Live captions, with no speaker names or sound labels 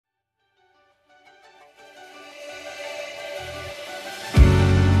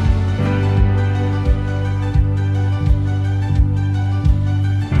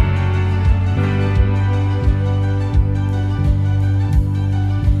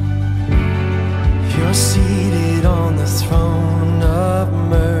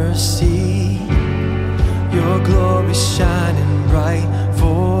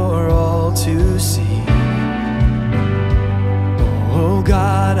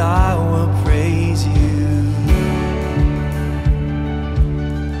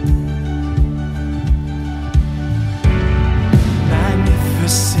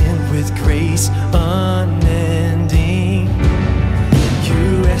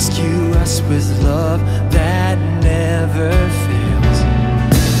rescue us with love that never fails.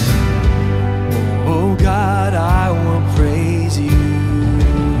 Oh God, I will praise you.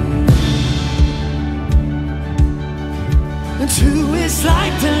 And who is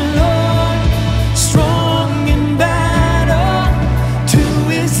like the Lord, strong in battle? Who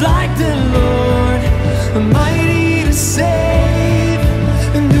is like the Lord, mighty to save?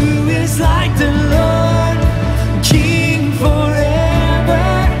 And who is like the Lord, King forever?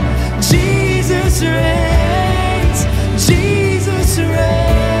 Jesus reigns, Jesus reigns.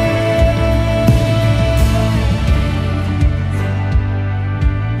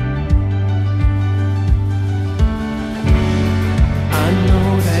 I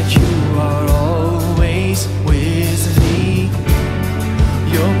know that you are always with me.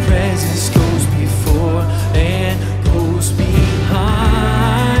 Your presence goes before and goes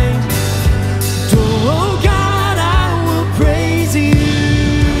behind. Oh God, I will praise you.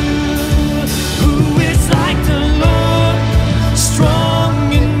 Who is like the Lord,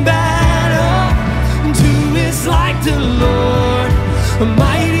 strong in battle? And who is like the Lord,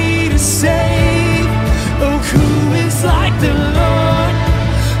 mighty to save? Oh, who is like the Lord,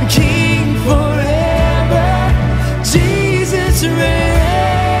 King forever? Jesus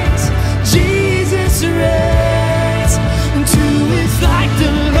reigns, Jesus reigns. And who is like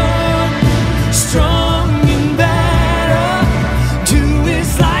the Lord, strong in battle? Who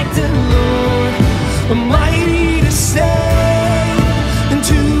is like the Lord, mighty to save? And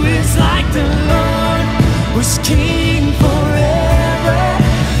who is like the Lord, who's King forever?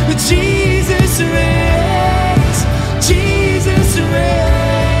 Jesus reigns, Jesus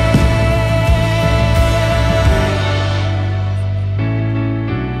reigns.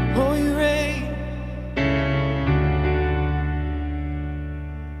 Oh, you reign.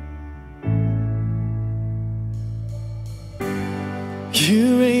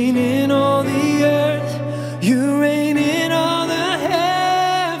 You reign in all the earth, you reign in all the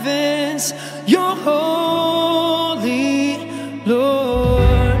heavens. You're holy,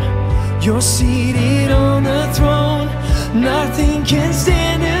 Lord. You're seated on the throne, nothing can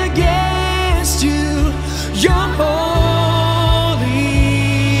stand against you. You're holy,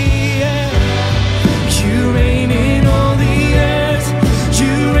 yeah. You reign in all the earth,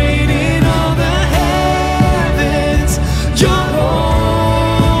 you reign in all the heavens.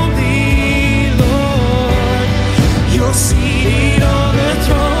 You're seated on the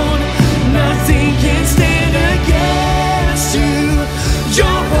throne, nothing can stand against you.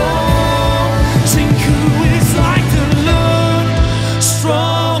 You're holy. Sing, who is like the Lord,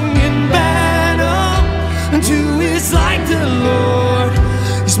 strong in battle? And who is like the Lord,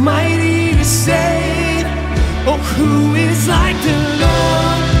 is mighty to save? Oh, who is like the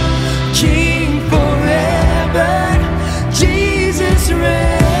Lord, King forever? Jesus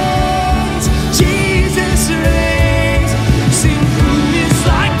reigns, Jesus reigns.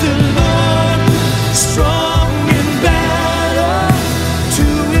 Strong in battle,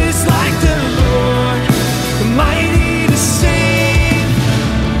 who is like the Lord, mighty to save?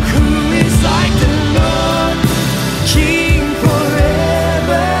 Who is like the Lord, King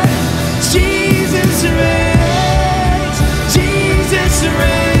forever? Jesus reigns, Jesus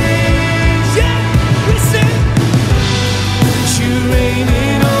reigns. Yeah, we sing. You reign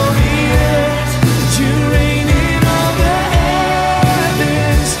in all the earth, you reign in all the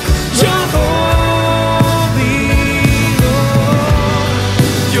heavens.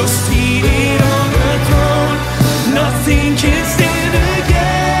 You're seated on the throne, nothing can stand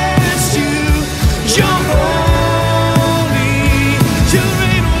against you. You're holy. You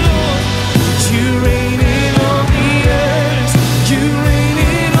reign, oh Lord. You reign in all the earth, you reign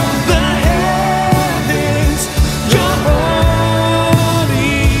in all the heavens. You're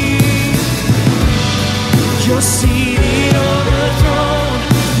holy. You're seated